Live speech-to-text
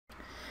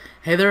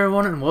Hey there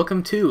everyone and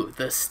welcome to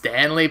the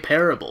Stanley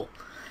Parable.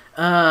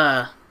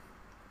 I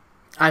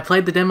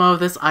played the demo of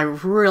this, I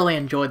really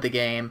enjoyed the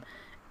game,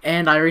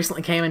 and I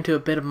recently came into a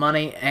bit of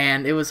money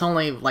and it was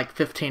only like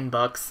 15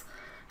 bucks.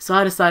 So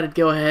I decided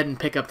to go ahead and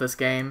pick up this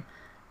game.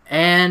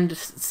 And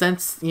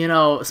since, you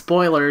know,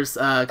 spoilers,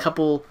 a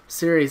couple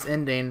series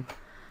ending,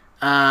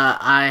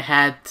 I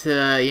had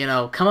to, you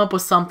know, come up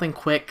with something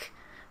quick.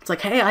 It's like,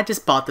 hey, I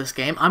just bought this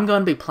game, I'm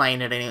going to be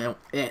playing it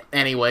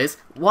anyways.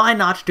 Why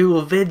not do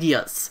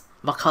videos?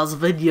 Because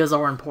videos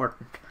are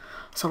important.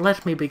 So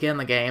let me begin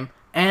the game,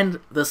 and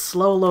the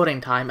slow loading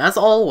time, as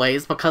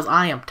always, because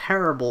I am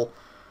terrible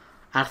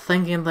at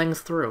thinking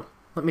things through.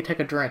 Let me take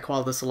a drink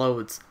while this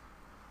loads.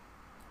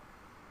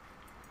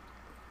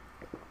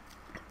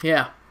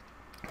 Yeah,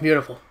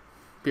 beautiful,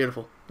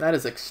 beautiful. That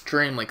is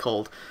extremely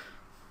cold.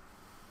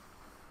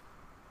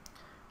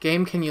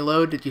 Game, can you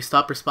load? Did you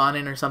stop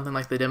responding or something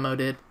like the demo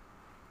did?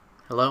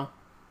 Hello?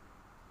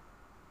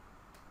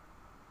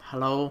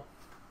 Hello?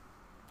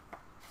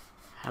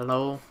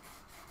 Hello?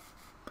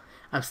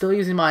 I'm still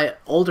using my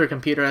older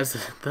computer as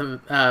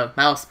the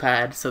mouse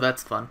pad, so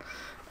that's fun.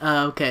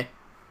 Okay.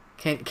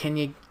 Can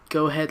you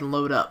go ahead and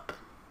load up?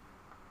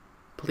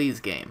 Please,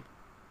 game.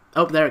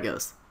 Oh, there it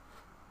goes.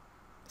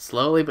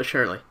 Slowly but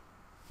surely.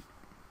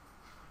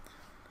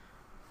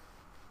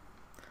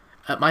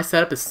 My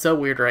setup is so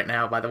weird right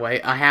now, by the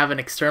way. I have an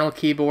external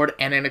keyboard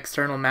and an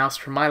external mouse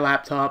from my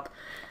laptop.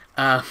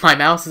 My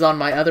mouse is on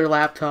my other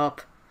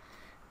laptop,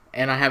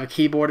 and I have a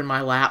keyboard in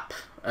my lap.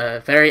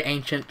 A very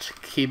ancient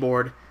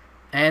keyboard,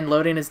 and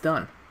loading is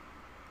done.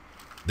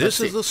 This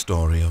is the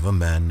story of a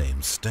man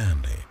named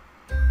Stanley.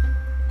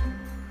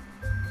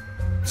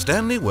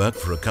 Stanley worked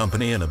for a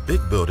company in a big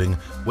building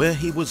where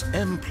he was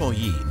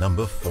employee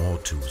number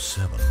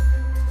 427.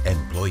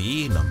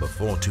 Employee number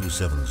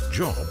 427's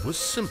job was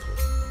simple.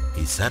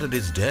 He sat at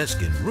his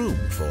desk in room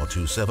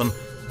 427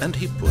 and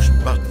he pushed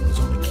buttons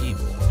on a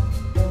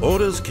keyboard.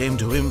 Orders came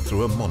to him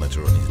through a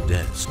monitor on his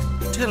desk,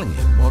 telling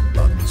him what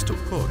buttons to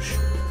push,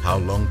 how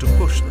long to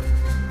push them,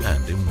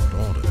 and in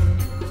what order.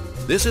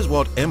 This is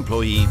what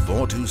employee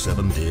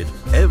 427 did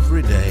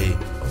every day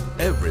of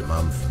every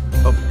month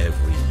of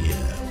every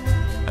year.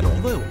 And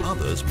although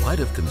others might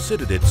have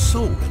considered it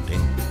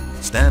soul-rending,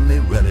 Stanley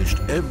relished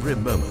every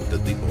moment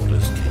that the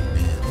orders came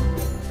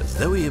in, as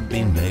though he had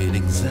been made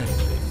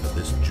exactly for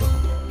this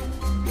job.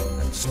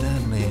 And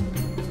Stanley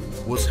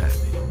was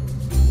happy.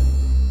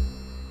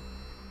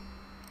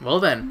 Well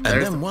then,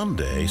 and then one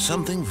day,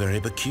 something very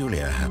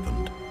peculiar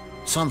happened.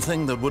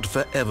 Something that would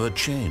forever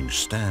change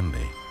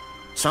Stanley.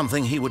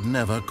 Something he would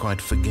never quite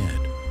forget.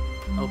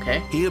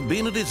 Okay. He had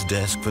been at his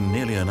desk for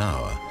nearly an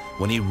hour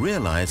when he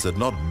realized that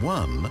not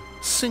one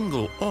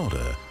single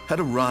order had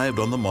arrived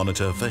on the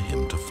monitor for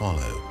him to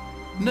follow.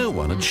 No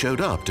one had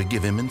showed up to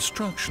give him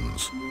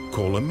instructions,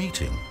 call a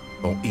meeting,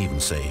 or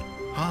even say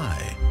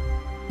hi.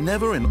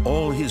 Never in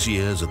all his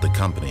years at the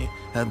company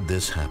had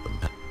this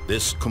happened.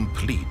 This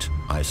complete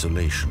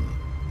isolation.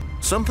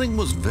 Something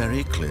was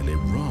very clearly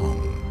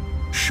wrong.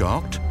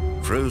 Shocked,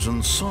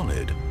 frozen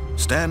solid,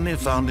 Stanley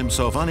found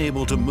himself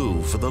unable to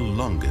move for the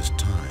longest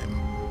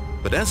time.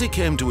 But as he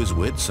came to his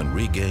wits and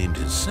regained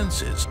his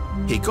senses,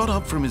 he got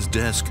up from his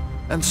desk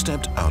and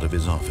stepped out of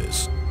his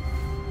office.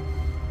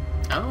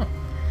 Oh.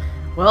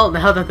 Well,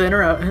 now that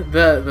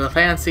the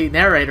fancy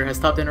narrator has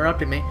stopped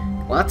interrupting me,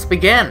 let's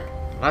begin!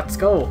 Let's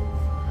go!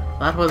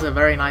 That was a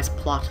very nice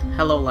plot.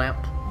 Hello,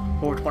 lamp.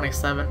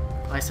 427.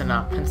 Nice and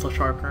pencil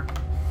sharpener.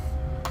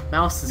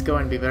 Mouse is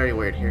going to be very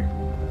weird here.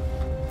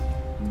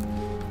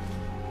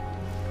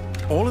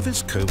 All of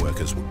his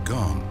co-workers were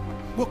gone.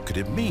 What could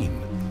it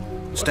mean?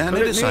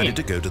 Stanley decided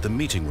to go to the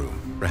meeting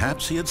room.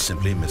 Perhaps he had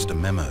simply missed a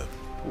memo.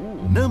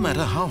 Ooh. No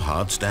matter how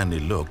hard Stanley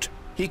looked,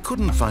 he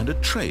couldn't find a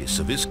trace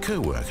of his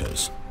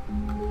co-workers.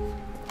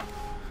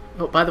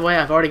 Oh, by the way,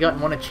 I've already gotten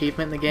one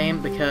achievement in the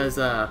game because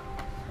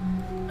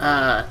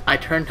I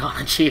turned on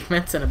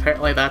achievements, and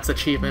apparently that's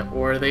achievement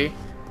worthy.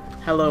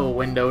 Hello,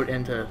 windowed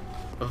into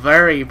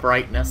very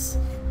brightness.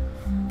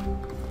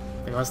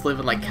 We must live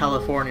in like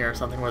California or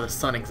something where the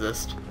sun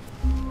exists.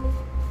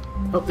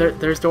 Oh,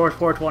 there's door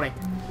 420.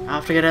 I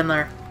have to get in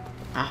there.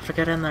 I have to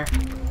get in there.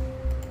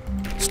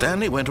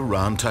 Stanley went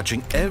around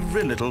touching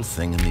every little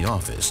thing in the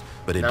office,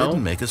 but it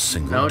didn't make a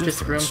single difference.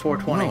 Just room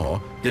 420.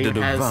 Nor did it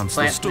advance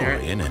the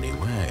story in any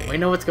way. We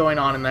know what's going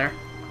on in there.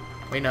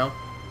 We know.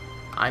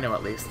 I know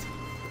at least.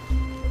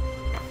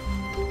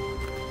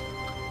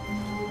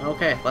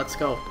 Okay, let's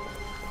go.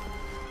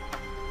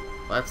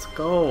 Let's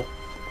go.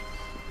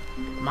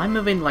 Am I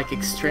moving like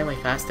extremely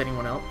fast to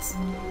anyone else?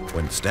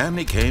 When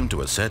Stanley came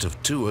to a set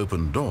of 2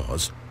 open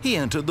doors, he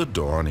entered the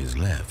door on his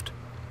left.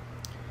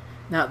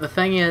 Now the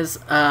thing is,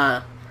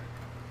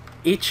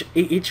 each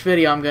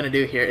video I'm going to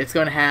do here, it's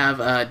going to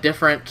have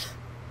different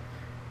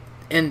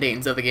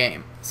endings of the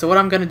game. So what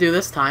I'm going to do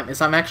this time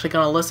is I'm actually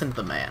going to listen to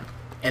the man,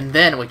 and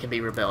then we can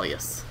be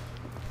rebellious.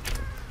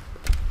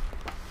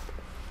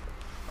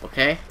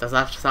 Okay? Does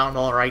that sound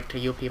alright to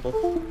you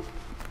people?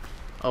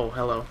 Oh,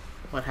 hello.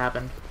 What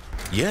happened?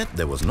 Yet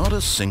there was not a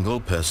single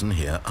person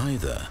here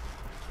either.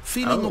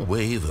 Feeling a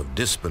wave of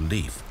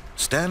disbelief,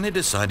 Stanley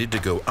decided to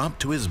go up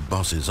to his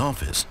boss's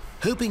office,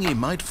 hoping he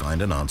might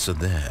find an answer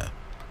there.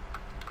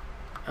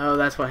 Oh,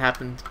 that's what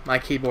happened. My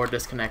keyboard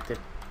disconnected.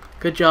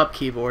 Good job,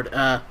 keyboard.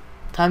 Time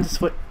to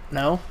switch.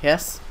 No?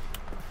 Yes?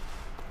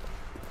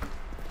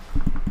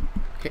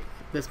 Okay,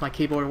 does my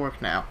keyboard work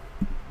now?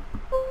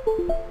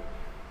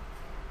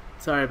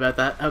 Sorry about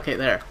that. Okay,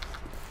 there.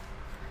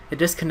 It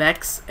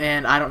disconnects,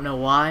 and I don't know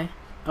why.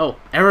 Oh,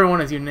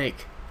 everyone is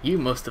unique. You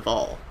most of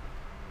all.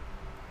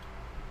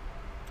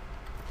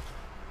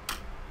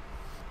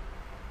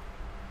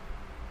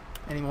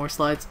 Any more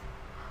slides?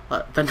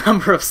 The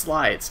number of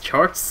slides.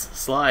 Charts,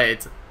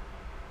 slides.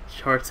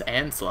 Charts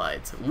and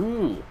slides.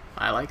 Ooh,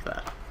 I like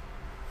that.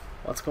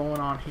 What's going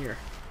on here?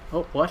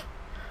 Oh, what?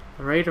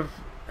 The rate of...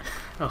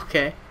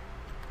 okay.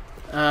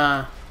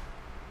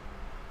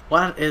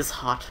 What is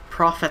hot?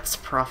 Profits,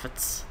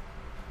 profits.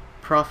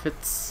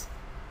 Profits.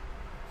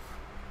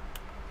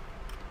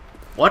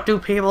 What do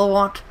people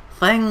want?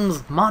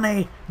 Things,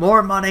 money,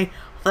 more money,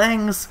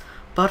 things.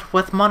 But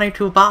with money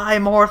to buy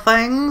more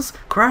things?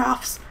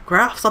 Graphs,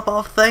 graphs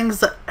above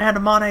things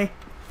and money.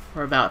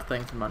 Or about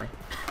things and money.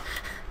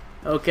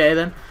 Okay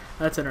then,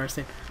 that's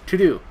interesting. To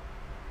do.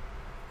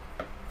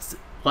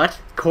 What?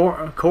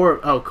 Core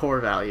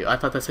value. I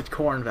thought that said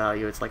corn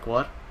value. It's like,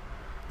 what?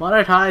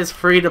 Monetize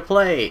free to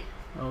play.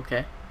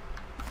 Okay.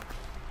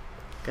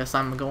 Guess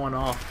I'm going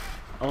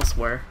off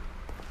elsewhere.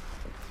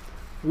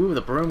 Ooh,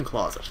 the broom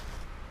closet.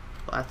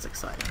 Well, that's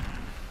exciting.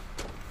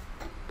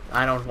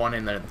 I don't want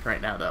in there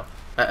right now, though.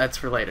 That's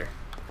for later.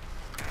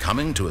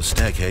 Coming to a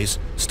staircase,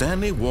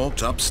 Stanley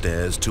walked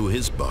upstairs to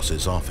his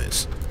boss's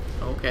office.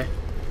 Okay.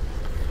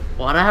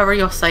 Whatever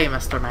you say,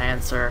 Mr.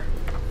 Man, sir.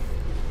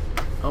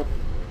 Oh,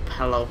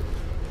 hello.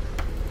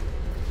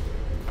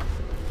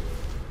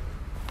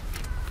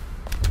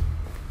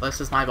 This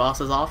is my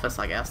boss's office,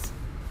 I guess.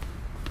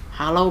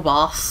 Hello,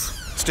 boss.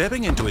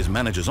 Stepping into his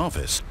manager's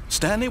office,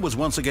 Stanley was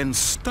once again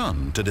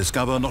stunned to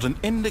discover not an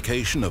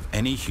indication of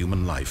any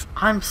human life.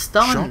 I'm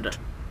stunned. Shocked,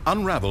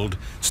 unraveled,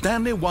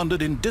 Stanley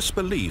wondered in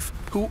disbelief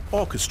who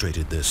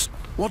orchestrated this.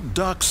 What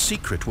dark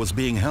secret was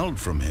being held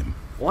from him?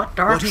 What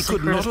dark he could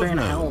secret not is have being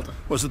known held?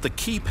 was that the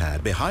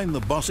keypad behind the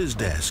boss's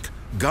desk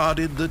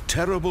guarded the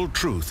terrible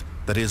truth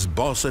that his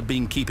boss had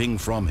been keeping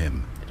from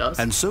him. It does?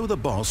 And so the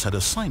boss had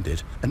assigned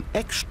it an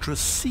extra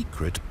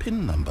secret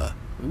PIN number.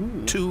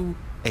 Ooh.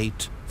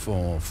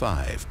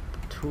 2845.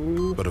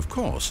 But of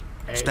course,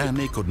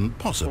 Stanley couldn't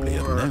possibly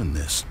have known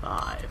this.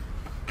 5.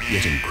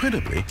 Yet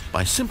incredibly,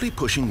 by simply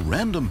pushing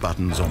random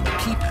buttons on the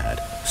keypad,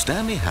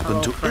 Stanley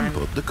happened to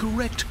input the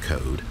correct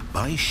code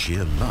by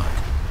sheer luck.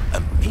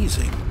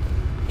 Amazing.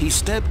 He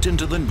stepped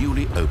into the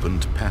newly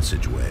opened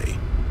passageway.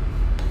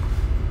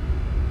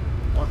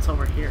 What's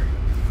over here?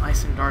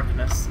 Ice and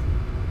darkness.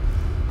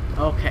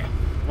 Okay.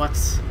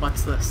 What's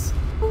this?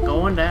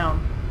 Going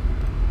down.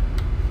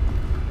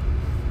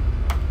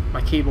 My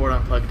keyboard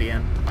unplugged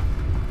again.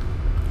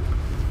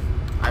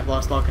 I've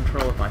lost all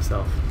control of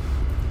myself.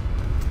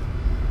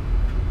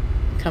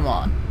 Come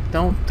on.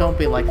 Don't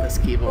be like this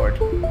keyboard.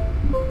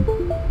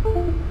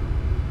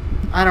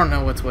 I don't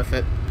know what's with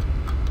it.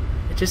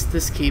 It's just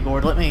this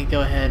keyboard. Let me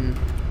go ahead and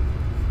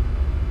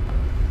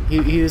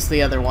use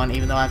the other one,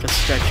 even though I have to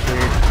stretch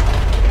weird.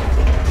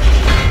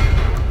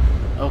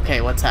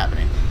 Okay, what's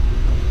happening?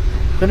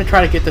 I'm gonna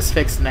try to get this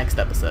fixed next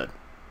episode.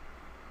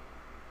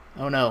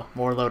 Oh no,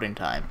 more loading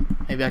time.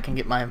 Maybe I can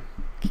get my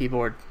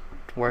keyboard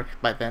to work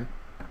by then.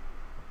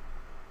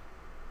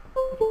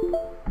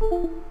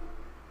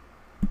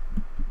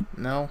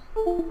 No.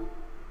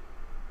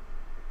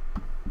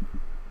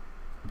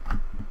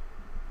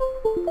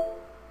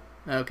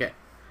 Okay.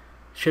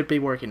 Should be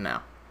working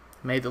now.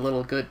 Made the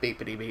little good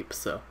beepity beep,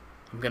 so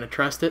I'm gonna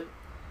trust it.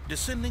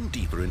 Descending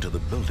deeper into the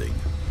building,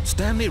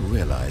 Stanley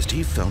realized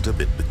he felt a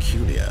bit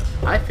peculiar.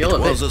 I feel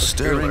it was a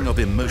stirring of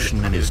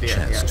emotion in his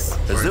chest,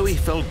 yes, as though he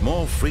felt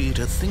more free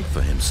to think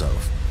for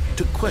himself,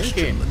 to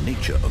question the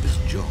nature of his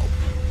job.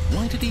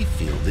 Why did he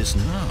feel this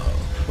now?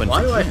 When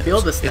Why for do I years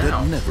feel this it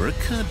now? had never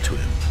occurred to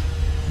him.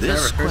 This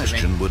Never occurred to me.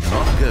 question would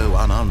not go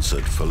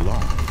unanswered for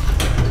long.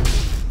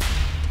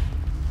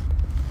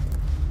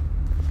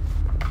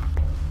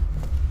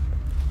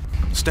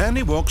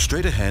 Stanley walked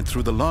straight ahead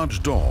through the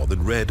large door that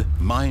read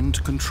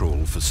Mind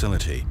Control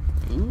Facility.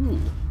 Ooh.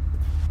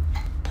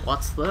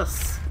 What's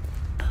this?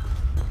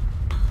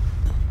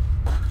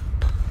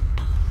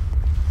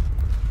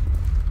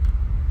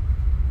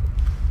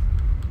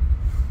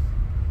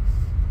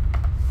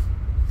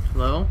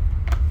 Hello?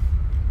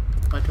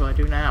 What do I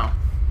do now?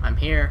 I'm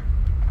here.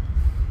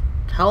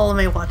 Tell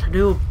me what to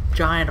do,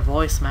 giant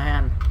voice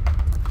man.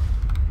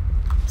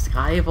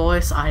 Sky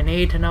voice, I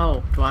need to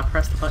know. Do I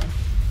press the button?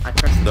 I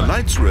press the The button.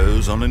 lights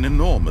rose on an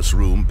enormous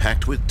room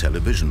packed with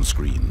television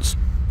screens.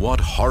 What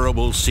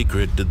horrible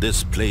secret did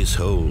this place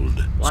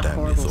hold? What Stanley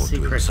horrible thought to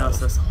secret himself. does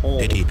this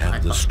hold? Did he I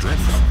have the thought to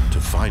strength myself. to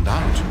find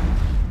out?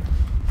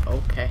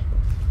 Okay.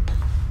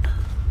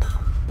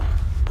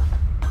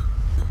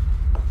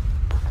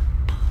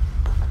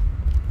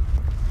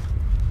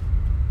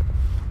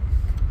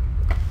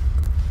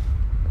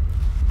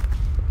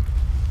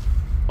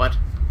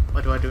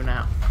 What do I do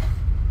now?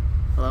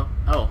 Hello?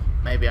 Oh,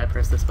 maybe I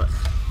press this button.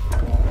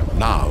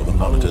 Now the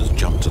monitors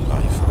jumped to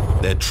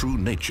life, their true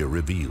nature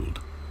revealed.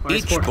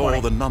 Where's Each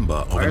 420? bore the number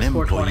of Where's an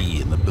 420?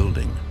 employee in the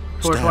building.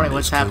 420,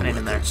 what's Stanley's happening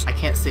in there? co-workers. I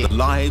can't see. The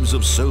lives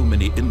of so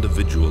many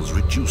individuals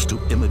reduced to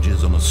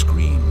images on a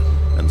screen,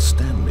 and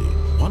Stanley,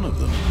 one of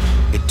them,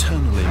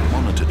 eternally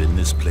monitored in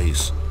this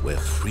place where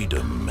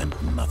freedom meant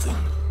nothing.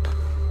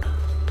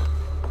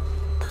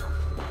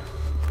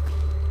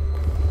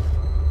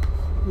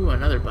 Ooh,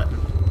 another button.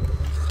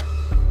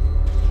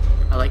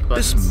 I like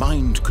buttons. This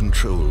mind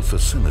control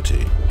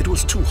facility, it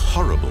was too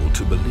horrible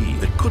to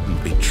believe. It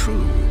couldn't be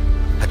true.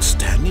 Had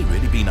Stanley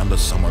really been under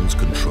someone's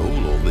control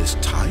all this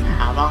time?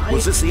 Have I?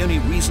 Was this the only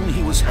reason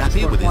he was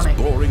happy with his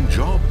 420. boring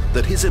job?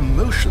 That his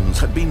emotions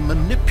had been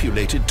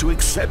manipulated to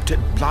accept it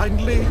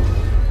blindly?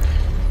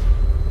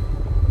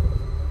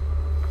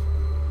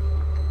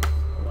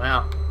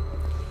 Wow.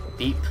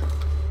 Beep.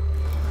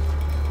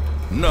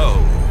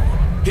 No.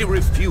 He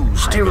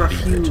refused to believe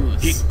it.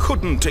 refuse. He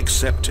couldn't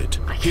accept it.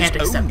 I can't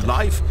His accept own it.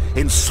 life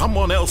in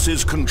someone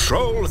else's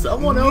control?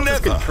 Someone else's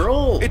Never.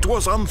 control. It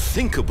was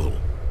unthinkable,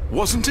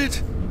 wasn't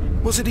it?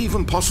 Was it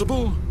even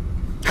possible?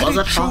 Had Was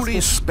he it truly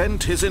possible?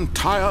 spent his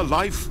entire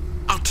life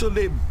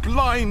utterly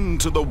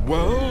blind to the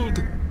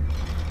world?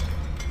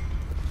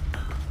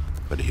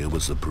 But here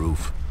was the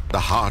proof. The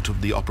heart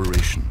of the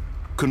operation.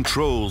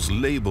 Controls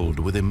labeled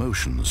with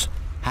emotions.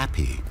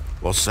 Happy,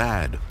 or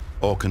sad,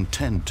 or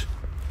content.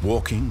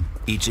 Walking,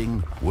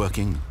 eating,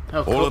 working.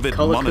 Oh, all of it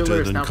Color Cooler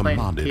monitored is and now playing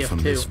commanded from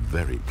TF2. this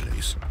very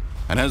place.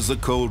 And as the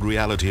cold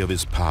reality of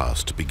his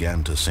past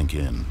began to sink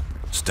in,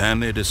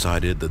 Stanley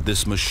decided that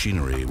this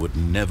machinery would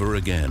never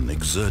again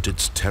exert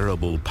its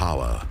terrible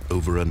power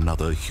over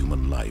another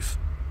human life.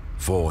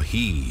 For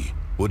he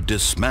would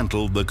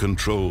dismantle the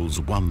controls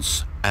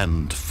once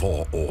and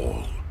for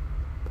all.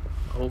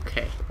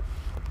 Okay.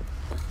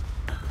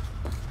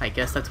 I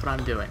guess that's what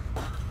I'm doing.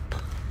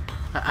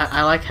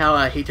 I like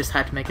how he just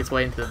had to make his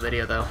way into the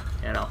video, though.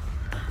 You know,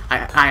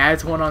 I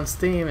added one on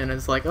Steam, and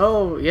it's like,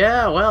 oh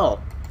yeah,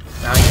 well,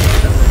 now you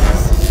can't do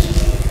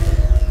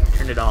this.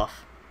 Turn it off.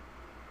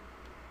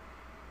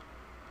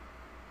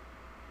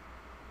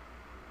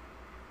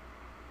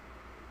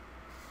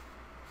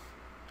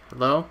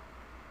 Hello?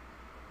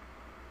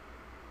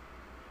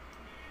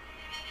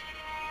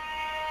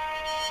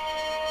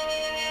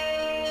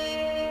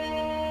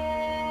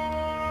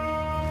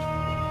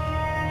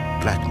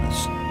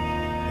 Blackness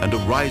and a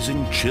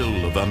rising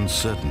chill of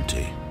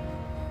uncertainty.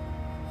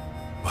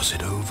 Was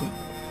it over?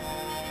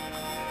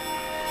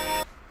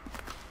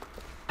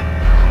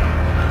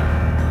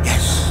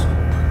 Yes!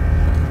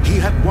 He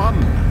had won!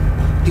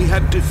 He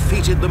had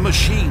defeated the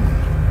machine,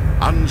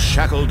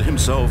 unshackled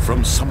himself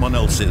from someone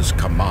else's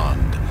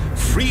command.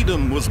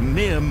 Freedom was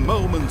mere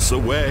moments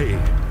away.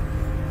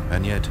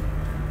 And yet,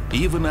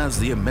 even as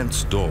the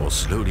immense door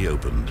slowly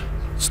opened,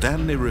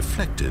 Stanley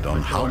reflected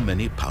on how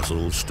many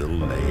puzzles still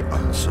lay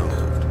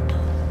unsolved.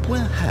 Where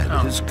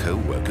had his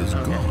co-workers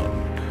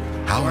gone?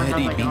 How had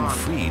he been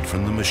freed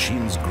from the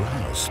machine's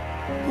grasp?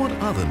 What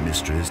other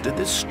mysteries did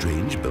this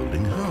strange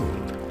building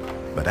hold?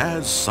 But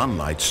as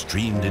sunlight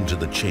streamed into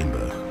the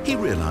chamber, he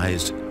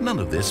realized none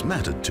of this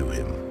mattered to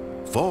him.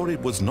 For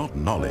it was not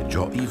knowledge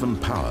or even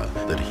power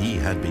that he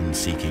had been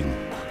seeking,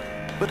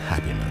 but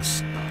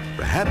happiness.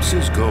 Perhaps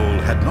his goal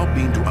had not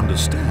been to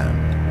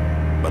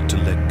understand, but to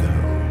let go.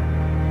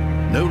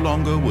 No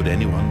longer would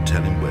anyone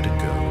tell him where to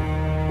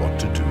go, what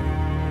to do,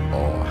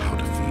 or how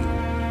to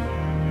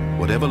feel.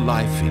 Whatever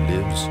life he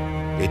lives,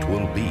 it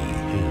will be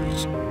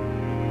his.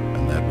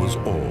 And that was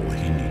all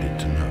he needed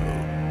to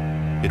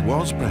know. It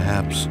was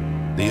perhaps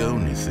the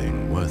only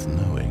thing worth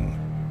knowing.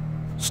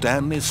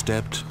 Stanley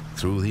stepped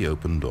through the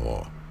open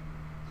door.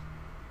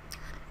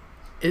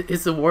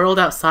 Is the world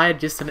outside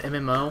just an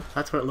MMO?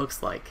 That's what it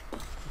looks like.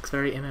 Looks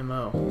very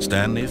MMO.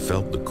 Stanley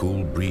felt the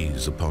cool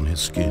breeze upon his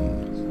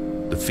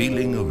skin, the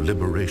feeling of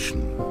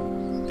liberation,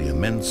 the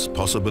immense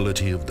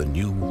possibility of the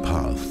new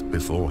path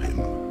before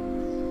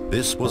him.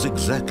 This was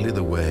exactly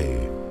the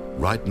way,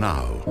 right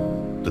now,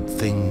 that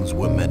things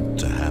were meant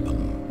to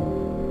happen.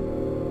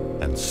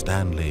 And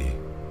Stanley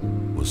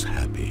was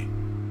happy.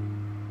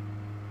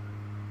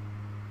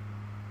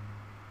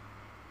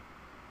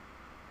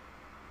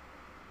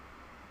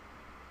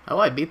 Oh,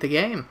 I beat the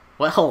game.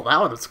 Well,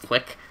 that was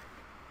quick.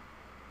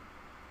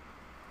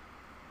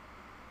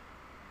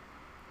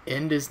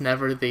 End is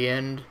never the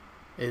end.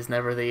 Is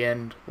never the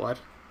end. What?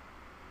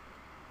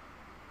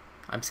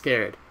 I'm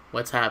scared.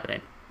 What's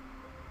happening?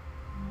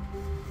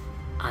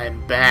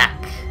 I'm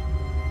back.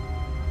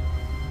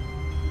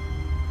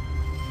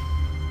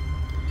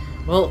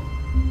 Well,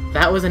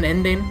 that was an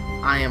ending.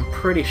 I am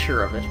pretty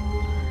sure of it.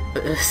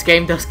 This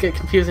game does get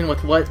confusing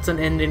with what's an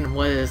ending and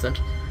what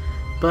isn't.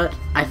 But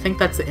I think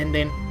that's the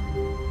ending.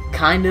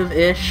 Kind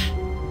of-ish.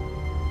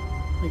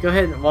 Let me go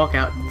ahead and walk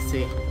out and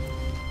see if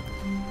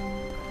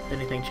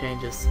anything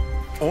changes.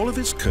 All of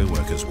his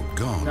co-workers were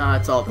gone. No,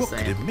 it's all the What same.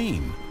 could it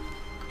mean?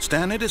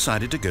 Stanley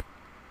decided to go.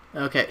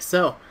 Okay,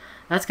 so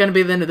that's going to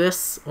be the end of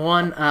this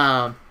one.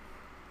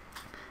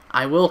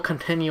 I will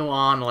continue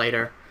on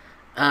later.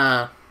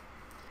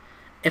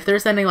 If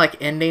there's any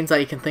like endings that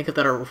you can think of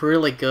that are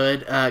really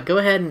good, go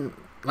ahead and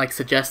like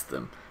suggest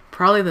them.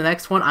 Probably the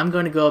next one, I'm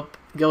going to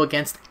go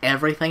against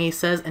everything he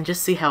says and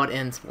just see how it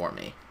ends for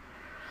me.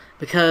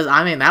 Because,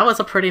 I mean, that was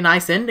a pretty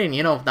nice ending,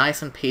 you know,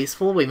 nice and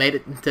peaceful. We made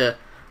it into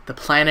the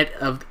planet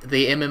of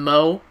the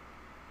MMO.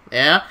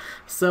 Yeah,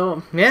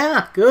 so,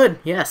 yeah, good,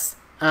 yes.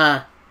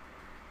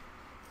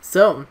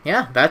 So,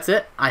 yeah, that's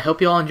it. I hope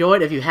you all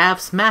enjoyed. If you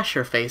have, smash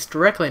your face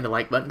directly into the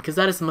like button, because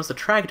that is the most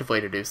attractive way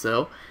to do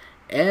so.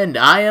 And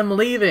I am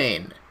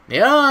leaving.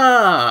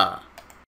 Yeah!